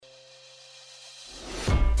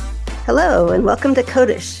Hello, and welcome to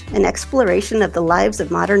Codish, an exploration of the lives of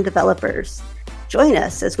modern developers. Join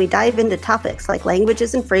us as we dive into topics like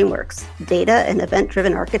languages and frameworks, data and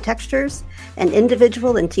event-driven architectures, and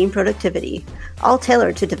individual and team productivity, all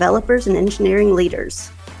tailored to developers and engineering leaders.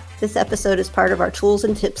 This episode is part of our Tools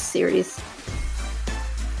and Tips series.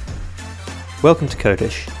 Welcome to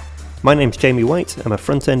Codish. My name's Jamie White. I'm a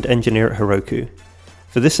front-end engineer at Heroku.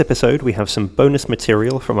 For this episode, we have some bonus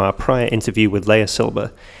material from our prior interview with Leah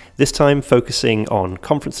Silber, this time focusing on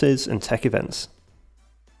conferences and tech events.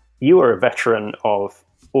 You are a veteran of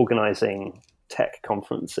organizing tech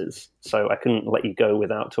conferences, so I couldn't let you go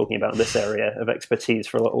without talking about this area of expertise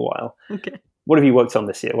for a little while. Okay. What have you worked on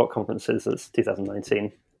this year? What conferences is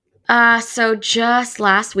 2019? So just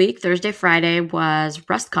last week, Thursday, Friday, was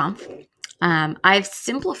RustConf. I've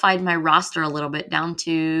simplified my roster a little bit down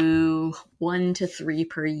to 1 to 3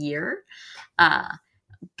 per year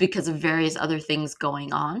because of various other things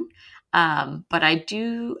going on. But I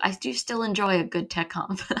do still enjoy a good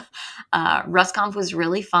TechConf. RustConf was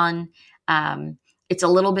really fun. It's a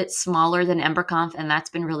little bit smaller than EmberConf, and that's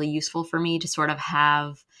been really useful for me to sort of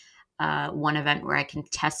have one event where I can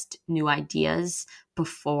test new ideas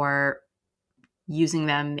before using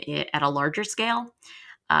them at a larger scale.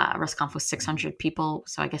 RustConf was 600 people,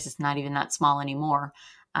 so I guess it's not even that small anymore.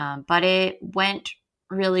 But it went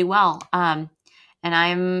really well. And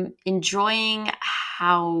I'm enjoying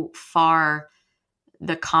how far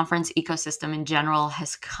the conference ecosystem in general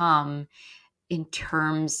has come in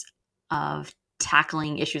terms of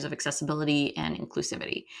tackling issues of accessibility and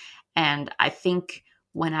inclusivity. And I think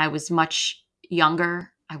when I was much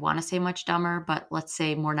younger, I want to say much dumber, but let's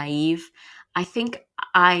say more naive, I think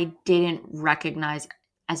I didn't recognize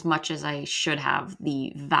as much as I should have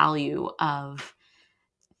the value of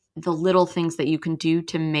the little things that you can do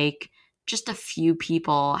to make just a few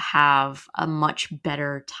people have a much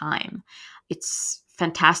better time. It's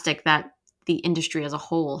fantastic that the industry as a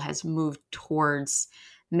whole has moved towards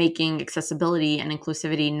making accessibility and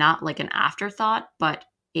inclusivity not like an afterthought, but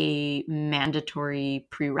a mandatory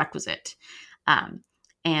prerequisite.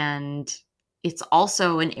 And it's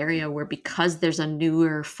also an area where, because there's a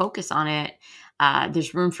newer focus on it,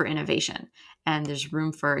 there's room for innovation and there's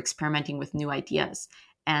room for experimenting with new ideas.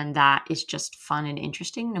 And that is just fun and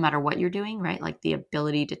interesting no matter what you're doing, right? Like the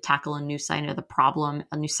ability to tackle a new side of the problem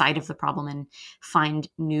and find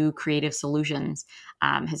new creative solutions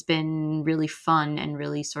has been really fun and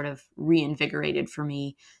really sort of reinvigorated for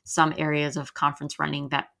me some areas of conference running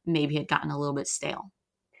that maybe had gotten a little bit stale.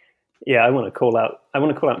 Yeah, I want to call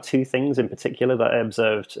out two things in particular that I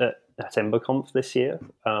observed at EmberConf this year.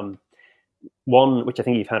 One, which I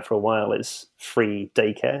think you've had for a while, is free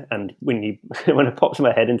daycare. And when I popped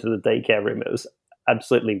my head into the daycare room, it was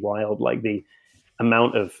absolutely wild. Like the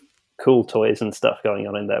amount of cool toys and stuff going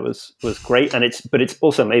on in there was great. And it's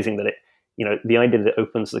also amazing that the idea that it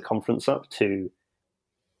opens the conference up to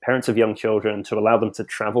parents of young children, to allow them to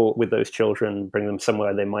travel with those children, bring them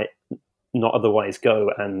somewhere they might not otherwise go,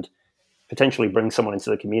 and potentially bring someone into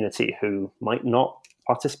the community who might not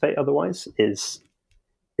participate otherwise is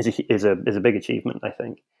a big achievement, I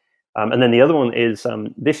think. And then the other one is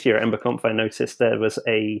this year at EmberConf, I noticed there was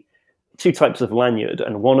two types of lanyard,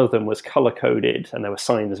 and one of them was color-coded, and there were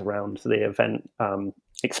signs around the event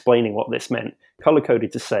explaining what this meant.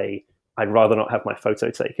 Color-coded to say, I'd rather not have my photo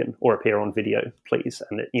taken or appear on video, please.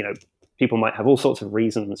 And people might have all sorts of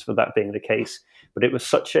reasons for that being the case, but it was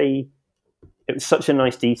such a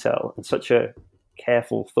nice detail and such a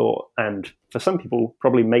careful thought, and for some people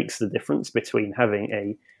probably makes the difference between having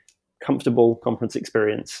a comfortable conference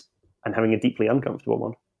experience and having a deeply uncomfortable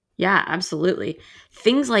one. Yeah, absolutely.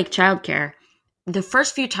 Things like childcare, the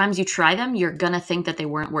first few times you try them, you're going to think that they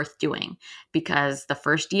weren't worth doing, because the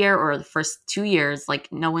first year or the first 2 years,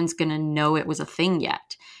 like, no one's going to know it was a thing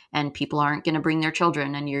yet. And people aren't going to bring their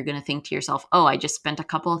children, and you're going to think to yourself, oh, I just spent a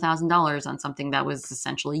couple of $1,000s on something that was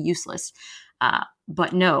essentially useless.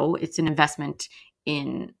 But no, it's an investment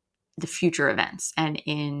in the future events and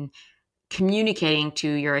in communicating to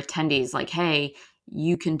your attendees like, hey,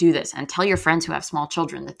 you can do this, and tell your friends who have small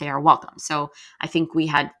children that they are welcome. So I think we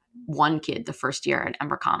had 1 kid the first year at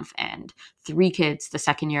EmberConf and 3 kids the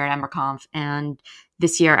second year at EmberConf. And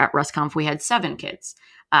this year at RustConf, we had 7 kids.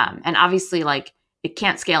 And obviously, like, it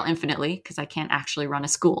can't scale infinitely because I can't actually run a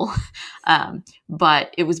school.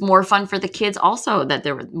 But it was more fun for the kids also that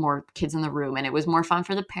there were more kids in the room. And it was more fun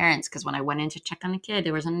for the parents because when I went in to check on a kid,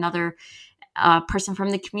 there was another person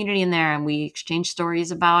from the community in there, and we exchanged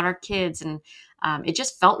stories about our kids. And it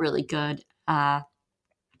just felt really good.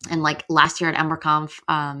 And like last year at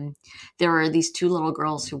EmberConf, there were these 2 little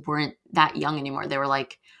girls who weren't that young anymore. They were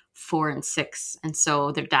like 4 and 6. And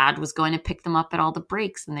so their dad was going to pick them up at all the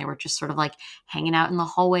breaks, and they were just sort of like hanging out in the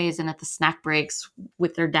hallways and at the snack breaks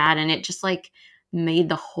with their dad. And it just like made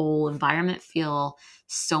the whole environment feel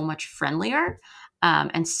so much friendlier,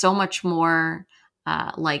 and so much more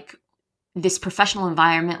like this professional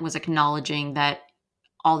environment was acknowledging that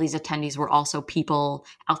all these attendees were also people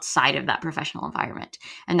outside of that professional environment,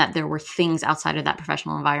 and that there were things outside of that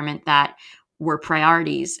professional environment that were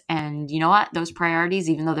priorities. And you know what? Those priorities,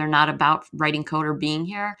 even though they're not about writing code or being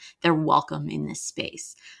here, they're welcome in this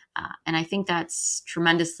space. And I think that's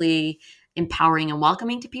tremendously empowering and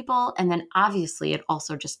welcoming to people. And then obviously it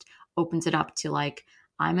also just opens it up to like,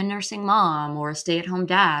 I'm a nursing mom or a stay-at-home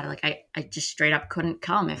dad. Like I just straight up couldn't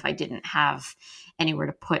come if I didn't have anywhere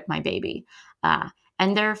to put my baby.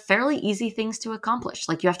 And they're fairly easy things to accomplish.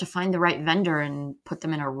 Like you have to find the right vendor and put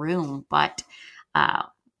them in a room, but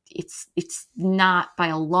it's not by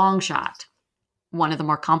a long shot one of the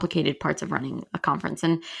more complicated parts of running a conference.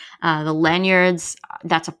 And the lanyards,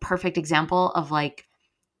 that's a perfect example of like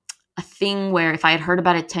a thing where if I had heard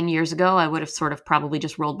about it 10 years ago, I would have sort of probably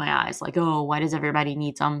just rolled my eyes like, oh, why does everybody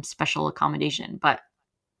need some special accommodation? But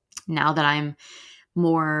now that I'm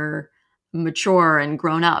more mature and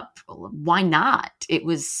grown up, why not? It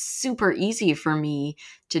was super easy for me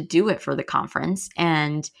to do it for the conference,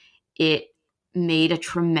 and it made a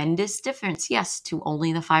tremendous difference, yes, to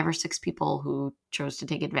only the 5 or 6 people who chose to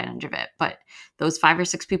take advantage of it. But those 5 or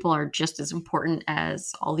 6 people are just as important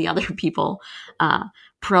as all the other people.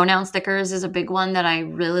 Pronoun stickers is a big one that I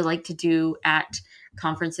really like to do at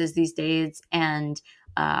conferences these days. And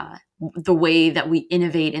the way that we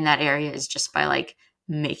innovate in that area is just by like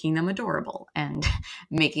making them adorable and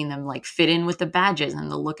making them like fit in with the badges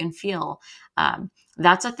and the look and feel.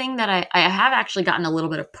 That's a thing that I have actually gotten a little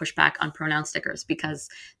bit of pushback on pronoun stickers, because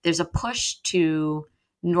there's a push to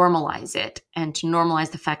normalize it and to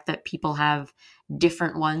normalize the fact that people have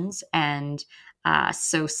different ones. And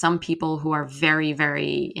so some people who are very,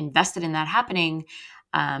 very invested in that happening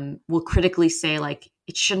will critically say like,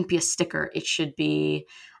 it shouldn't be a sticker. It should be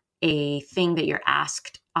a thing that you're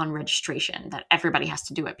asked on registration, that everybody has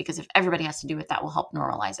to do it, because if everybody has to do it, that will help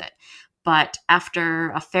normalize it. But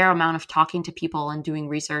after a fair amount of talking to people and doing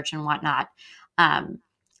research and whatnot,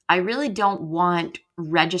 I really don't want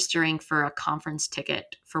registering for a conference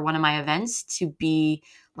ticket for one of my events to be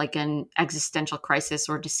like an existential crisis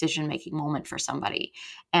or decision-making moment for somebody.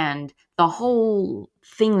 And the whole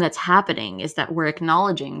thing that's happening is that we're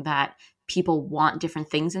acknowledging that people want different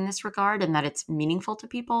things in this regard, and that it's meaningful to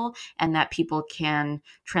people, and that people can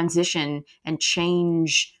transition and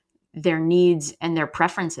change their needs and their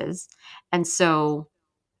preferences. And so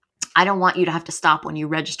I don't want you to have to stop when you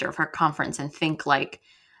register for a conference and think like,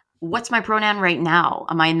 what's my pronoun right now?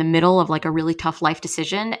 Am I in the middle of like a really tough life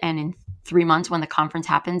decision, and in 3 months when the conference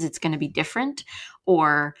happens, it's going to be different?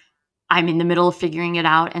 Or I'm in the middle of figuring it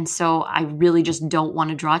out, and so I really just don't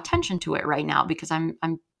want to draw attention to it right now because I'm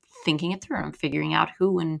thinking it through. I'm figuring out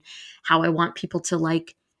who and how I want people to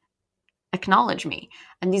like acknowledge me.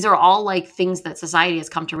 And these are all like things that society has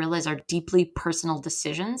come to realize are deeply personal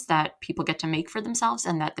decisions that people get to make for themselves,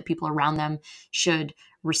 and that the people around them should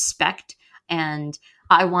respect. And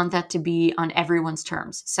I want that to be on everyone's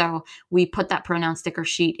terms. So we put that pronoun sticker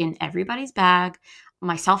sheet in everybody's bag.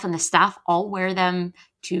 Myself and the staff all wear them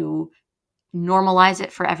to normalize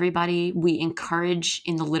it for everybody. We encourage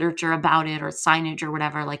in the literature about it or signage or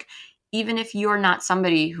whatever, like even if you're not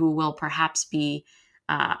somebody who will perhaps be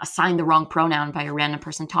assigned the wrong pronoun by a random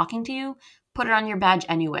person talking to you, put it on your badge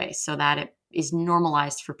anyway, so that it is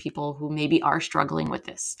normalized for people who maybe are struggling with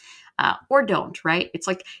this or don't, right? It's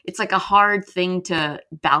like a hard thing to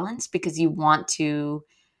balance, because you want to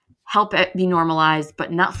help it be normalized,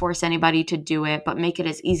 but not force anybody to do it, but make it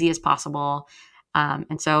as easy as possible.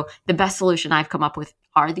 And so the best solution I've come up with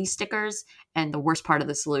are these stickers. And the worst part of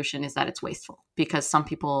the solution is that it's wasteful, because some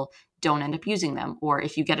people don't end up using them. Or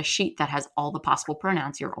if you get a sheet that has all the possible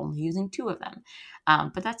pronouns, you're only using 2 of them.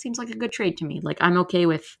 But that seems like a good trade to me. Like I'm okay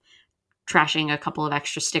with trashing a couple of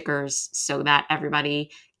extra stickers so that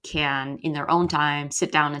everybody can, in their own time,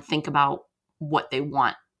 sit down and think about what they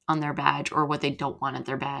want on their badge or what they don't want on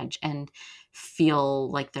their badge, and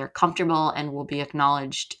feel like they're comfortable and will be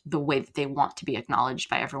acknowledged the way that they want to be acknowledged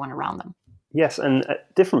by everyone around them. Yes, and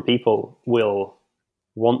different people will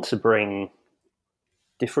want to bring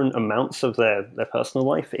different amounts of their personal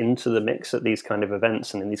life into the mix at these kind of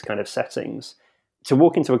events and in these kind of settings. To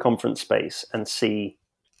walk into a conference space and see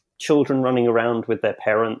children running around with their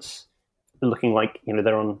parents looking like, you know,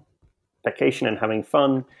 they're on vacation and having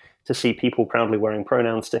fun, to see people proudly wearing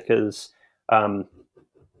pronoun stickers,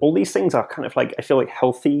 all these things are kind of like, I feel like,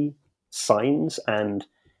 healthy signs and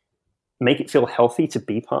make it feel healthy to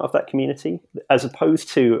be part of that community, as opposed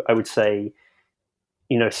to, I would say,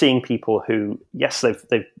 seeing people who, yes,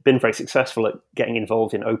 they've been very successful at getting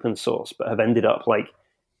involved in open source, but have ended up like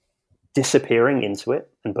disappearing into it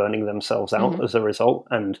and burning themselves out as a result.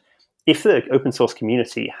 And if the open source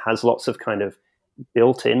community has lots of kind of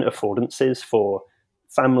built-in affordances for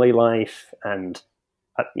family life and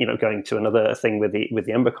going to another thing with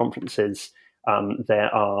the Ember conferences,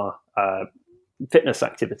 there are fitness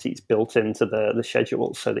activities built into the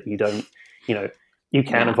schedule so that you don't, you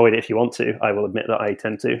can avoid it if you want to. I will admit that I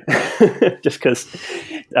tend to, just because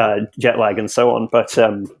jet lag and so on.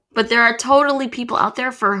 But there are totally people out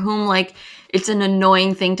there for whom like it's an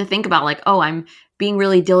annoying thing to think about. Like, oh, I'm being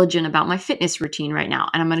really diligent about my fitness routine right now,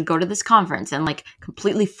 and I'm going to go to this conference and like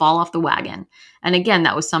completely fall off the wagon. And again,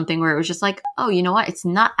 that was something where it was just like, oh, you know what? It's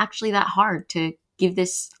not actually that hard to give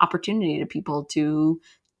this opportunity to people to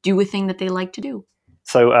do a thing that they like to do.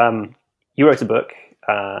 So you wrote a book.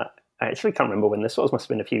 I actually can't remember when this was. Must have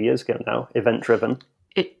been a few years ago now. Event Driven.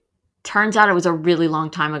 It turns out it was a really long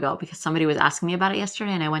time ago because somebody was asking me about it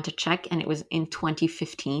yesterday, and I went to check, and it was in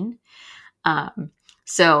 2015.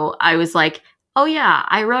 So I was like, oh yeah,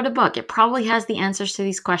 I wrote a book. It probably has the answers to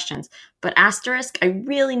these questions, but asterisk, I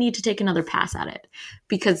really need to take another pass at it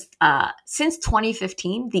because since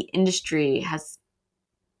 2015, the industry has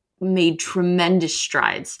made tremendous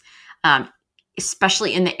strides,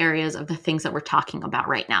 especially in the areas of the things that we're talking about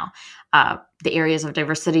right now, the areas of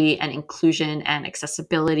diversity and inclusion and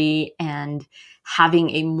accessibility and having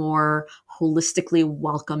a more holistically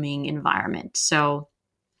welcoming environment. So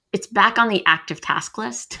it's back on the active task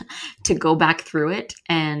list to go back through it.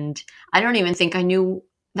 And I don't even think I knew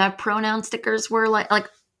that pronoun stickers were like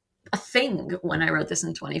a thing when I wrote this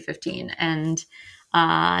in 2015. And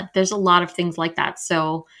there's a lot of things like that.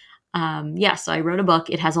 So so I wrote a book.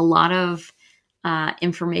 It has a lot of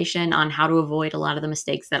information on how to avoid a lot of the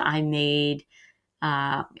mistakes that I made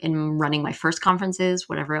in running my first conferences,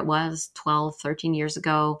 whatever it was, 12, 13 years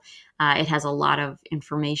ago. It has a lot of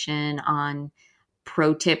information on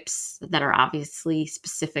pro tips that are obviously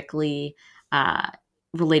specifically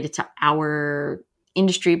related to our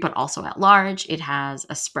industry, but also at large. It has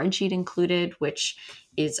a spreadsheet included, which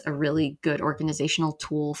is a really good organizational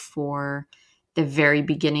tool for the very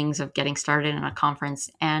beginnings of getting started in a conference.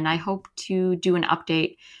 And I hope to do an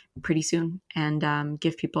update pretty soon and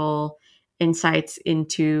give people insights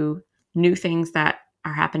into new things that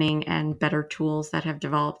are happening and better tools that have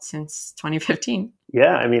developed since 2015.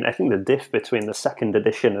 Yeah, I mean, I think the diff between the second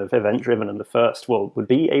edition of Event Driven and the first would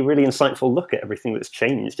be a really insightful look at everything that's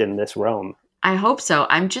changed in this realm. I hope so.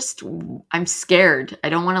 I'm scared. I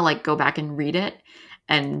don't want to like go back and read it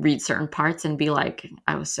and read certain parts and be like,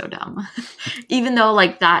 I was so dumb. Even though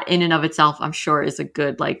like that in and of itself, I'm sure is a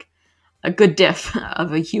good diff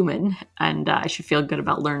of a human. And I should feel good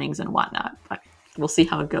about learnings and whatnot, but we'll see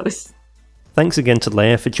how it goes. Thanks again to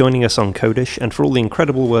Leah for joining us on Codish and for all the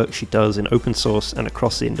incredible work she does in open source and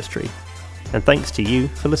across the industry. And thanks to you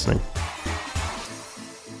for listening.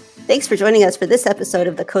 Thanks for joining us for this episode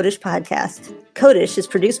of the Codish podcast. Codish is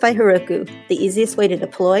produced by Heroku, the easiest way to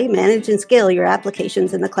deploy, manage, and scale your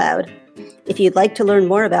applications in the cloud. If you'd like to learn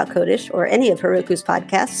more about Codish or any of Heroku's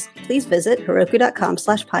podcasts, please visit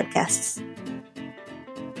heroku.com/podcasts.